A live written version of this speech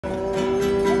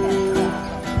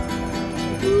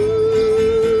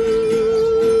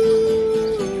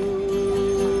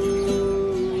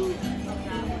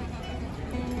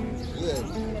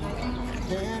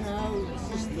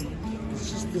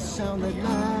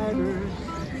matters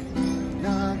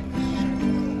not.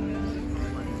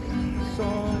 The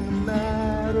song that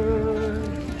matters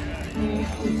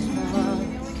is not.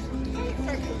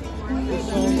 The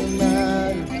song that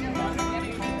matters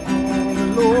on the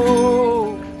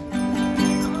low.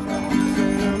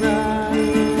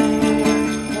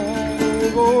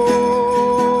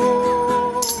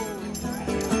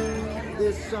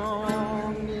 This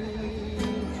song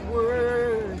needs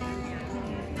words.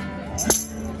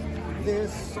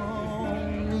 This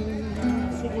song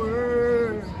needs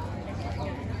words.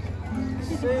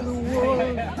 Say the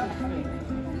word.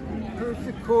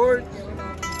 Perfect chord.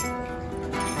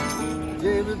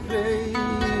 David play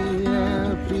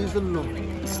and please the Lord.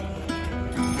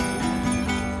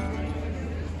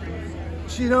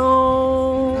 She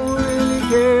don't really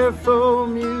care for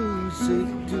music,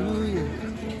 do you?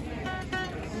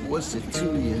 What's it to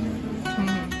you?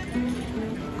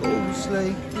 Goes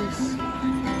like this,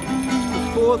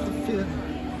 the fourth, the fifth,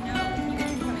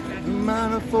 the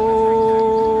minor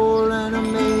fall and a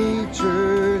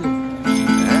major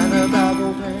and a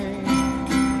double bang,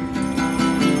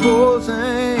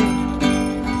 posing.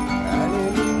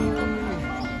 Hallelujah,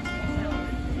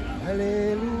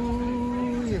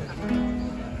 hallelujah.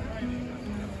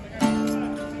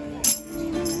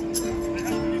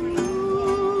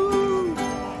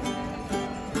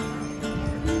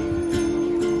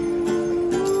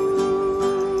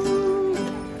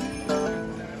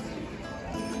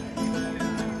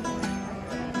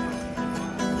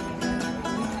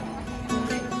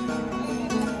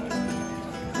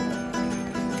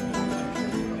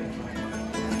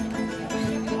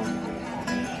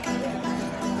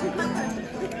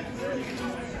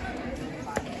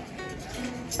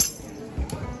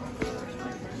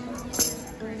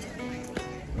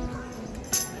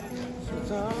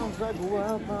 Sometimes I go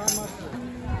out by myself,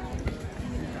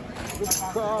 look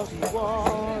across the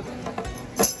water,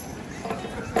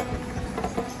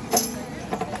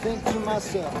 think to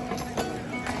myself,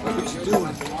 look what you're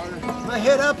doing. In my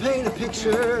head I paint a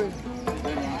picture.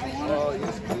 Oh,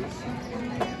 yes, please.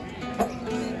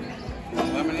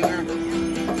 Lemon in there?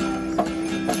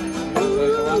 Ooh,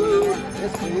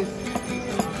 yes, please.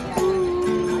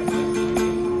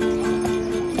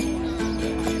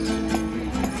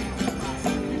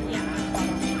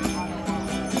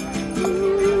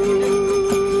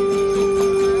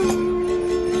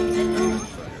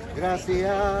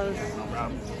 Gracias,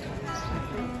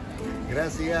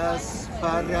 gracias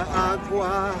para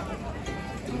agua,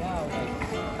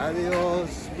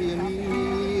 adiós mi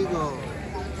amigo.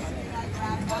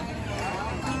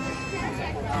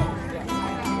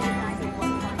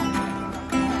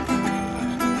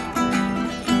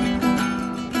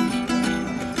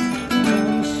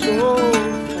 So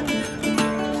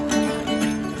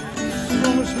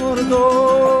much more to go.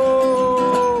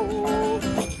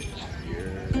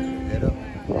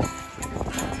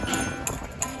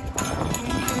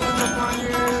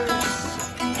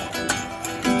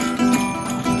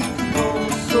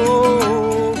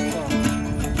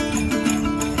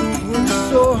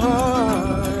 So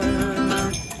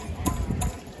hard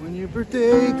when your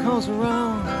birthday comes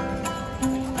around.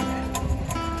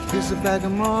 Here's a bag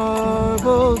of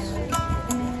marbles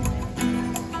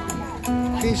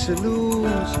in case you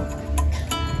lose.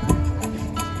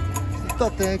 You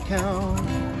thought they'd count.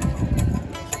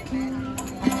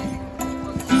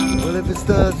 Well, if it's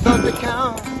the thought that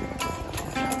counts,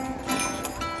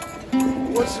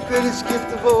 what's the greatest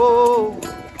gift of all?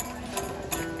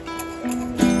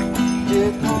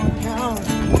 It don't count.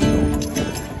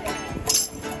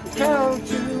 Count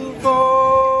to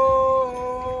four.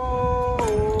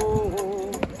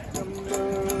 Number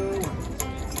one.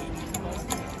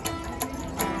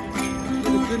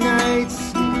 Get a good night's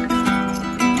sleep.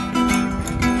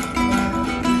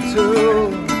 2.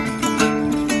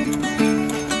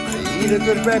 Eat a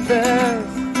good breakfast.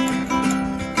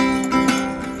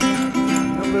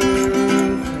 Number 3.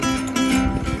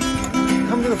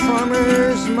 Come to the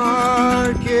farmer's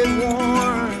market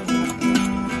warm.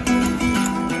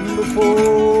 Number 4.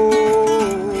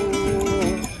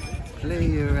 Play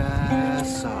your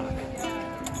ass off.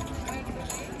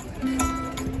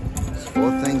 There's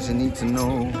 4 things you need to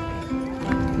know.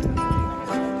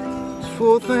 There's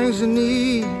 4 things you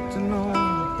need to know.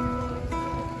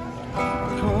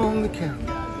 On the count.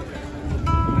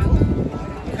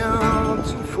 Count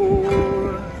to 4.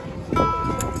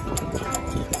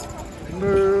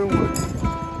 Number 1.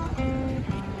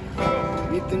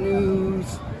 Meet the news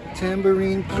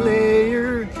tambourine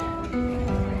player.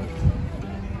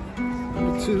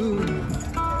 Number 2.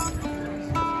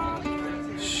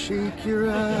 Shake your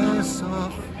ass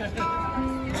off.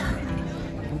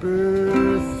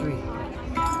 Number 3.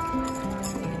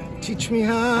 Teach me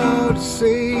how to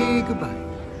say goodbye.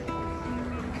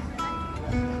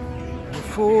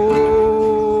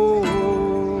 Before,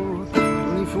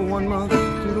 only for 1 month,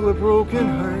 due to a broken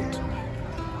heart.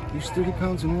 Lose 30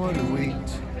 pounds in water weight.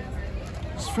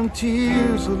 It's from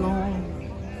tears alone.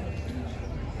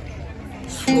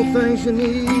 It's 4 things you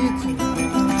need to know.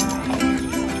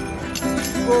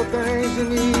 4 things you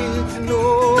need to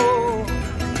know.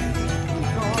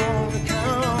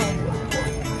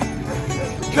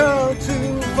 Count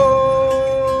to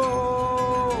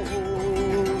 4.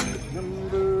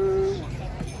 Number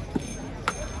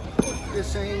 1.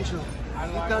 Yes, angel,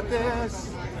 you got this.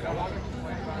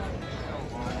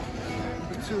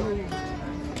 Number 2.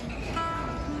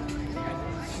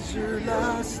 This is your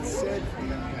last set.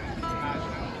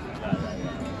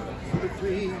 Number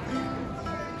 3.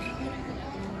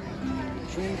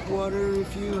 Drink water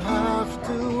if you have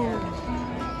to.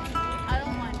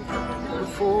 Number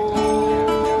 4.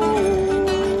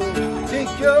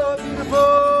 Take your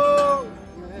beautiful,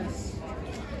 yes,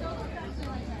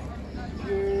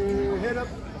 your head up,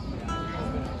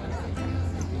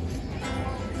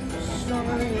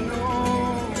 something on.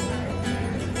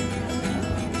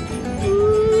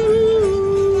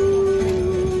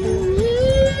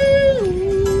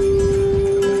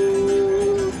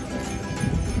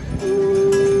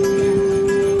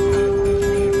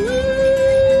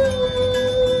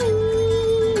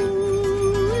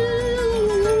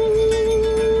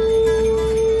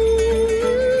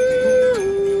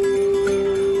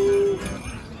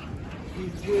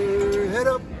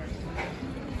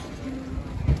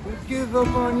 Give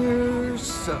up on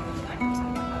yourself.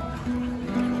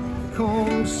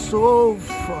 Come so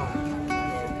far,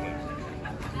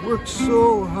 work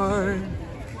so hard.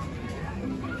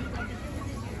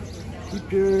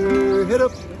 Keep your head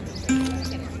up.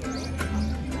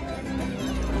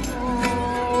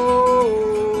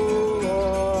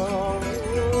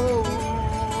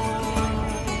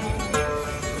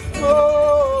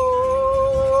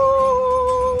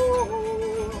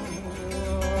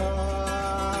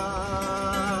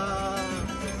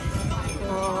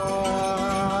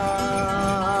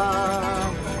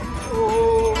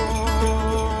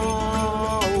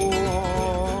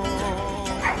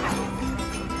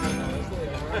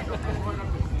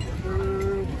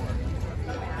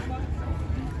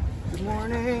 Good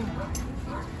morning.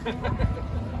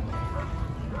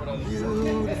 Beautiful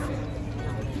to me.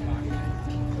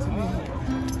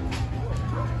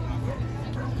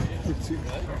 You too.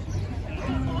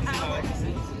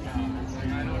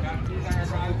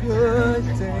 It's a good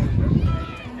day.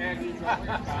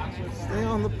 Stay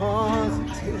on the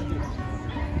positive.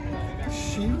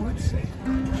 She would say.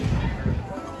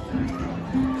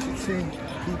 She'd say,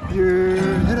 keep your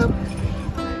head up.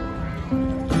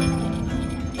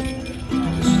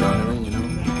 Sorry, you know.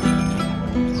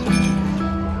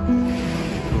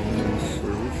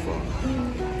 So far.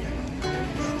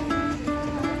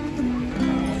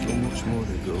 So much more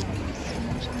to go.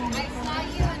 I saw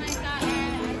you and I thought,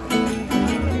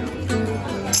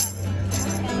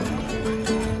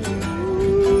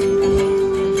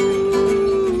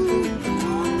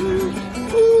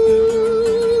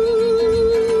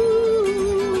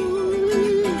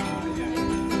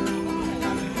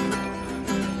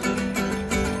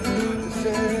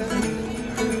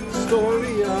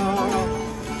 Story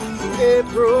of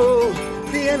April,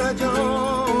 Vienna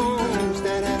Jones,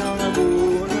 standing on a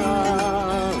corner.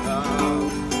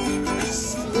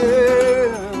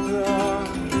 Yeah,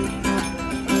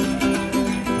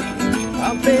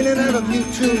 I'm playing another new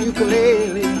tune,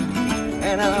 ukulele,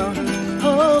 and I'm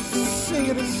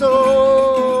singing it so.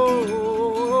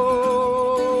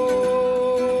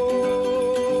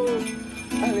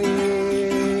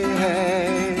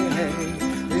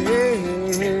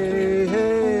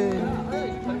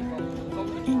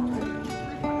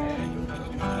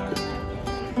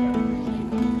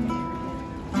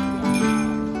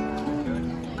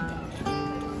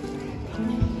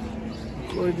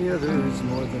 For the others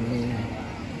more than me,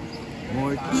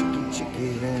 more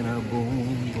chicky than a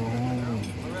boom boom.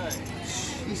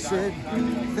 She said,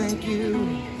 thank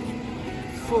you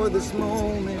for this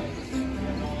moment.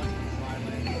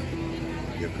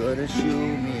 You could've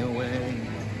shooed me away.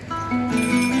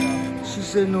 She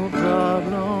said, no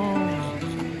problem.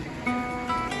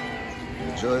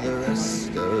 Enjoy the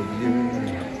rest of your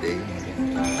day.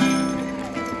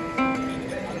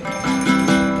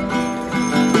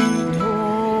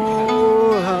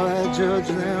 Judge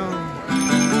them.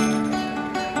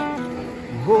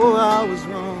 Oh, I was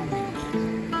wrong.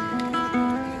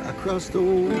 I crossed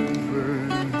over.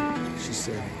 She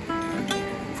said,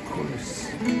 of course.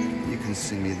 can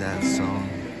sing me that song.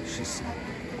 She said,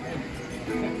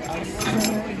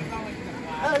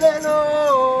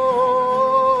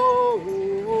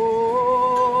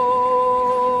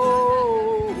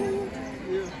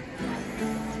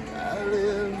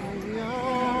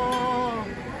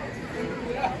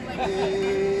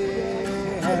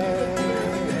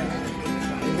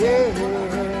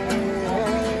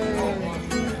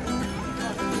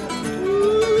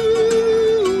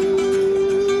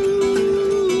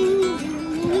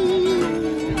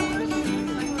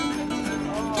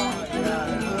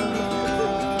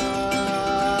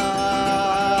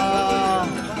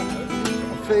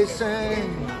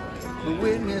 facing the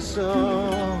witness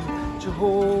of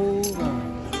Jehovah.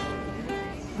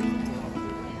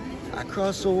 I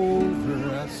cross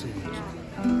over, I see.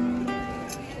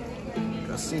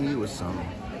 I sing you a song.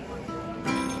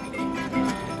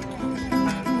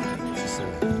 She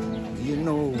said, do you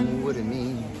know what it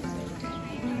means?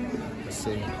 I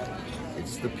say,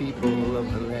 it's the people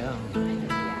of the land.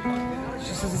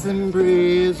 She says, it's in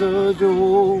praise of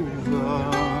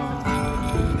Jehovah.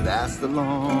 That's the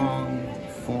long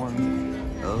form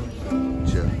of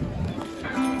Jah.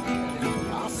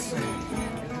 I'll sing.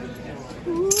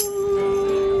 Ooh,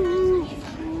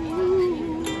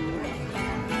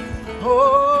 ooh, oh,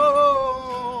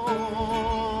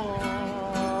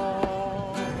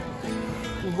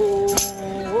 oh,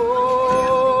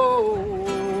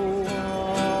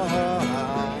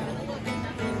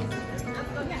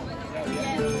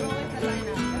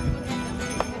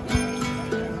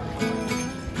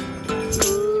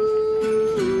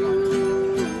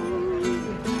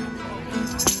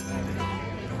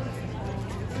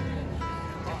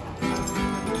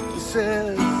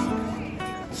 says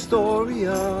the story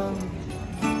of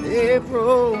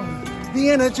April,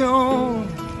 Vienna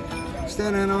Jones,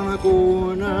 standing on a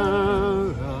corner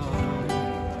of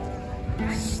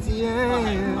the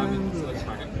end,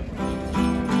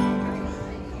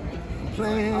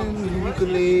 playing the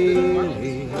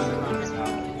ukulele,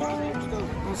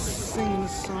 singing the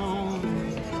song,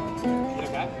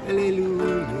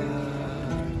 hallelujah.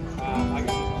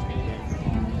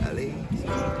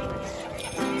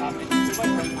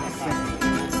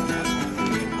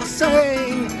 I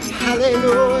sang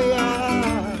hallelujah,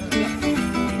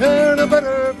 and a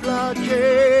butterfly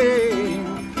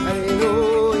came,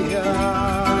 hallelujah,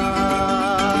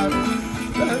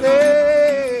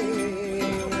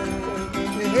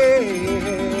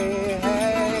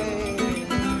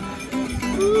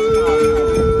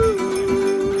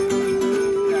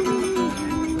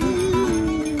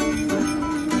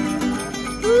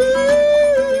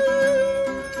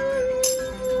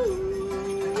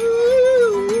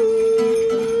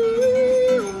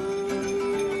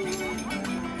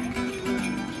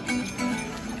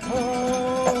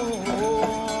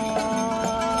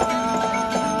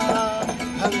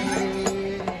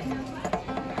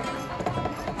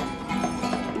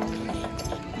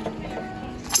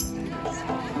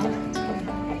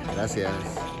 Gracias.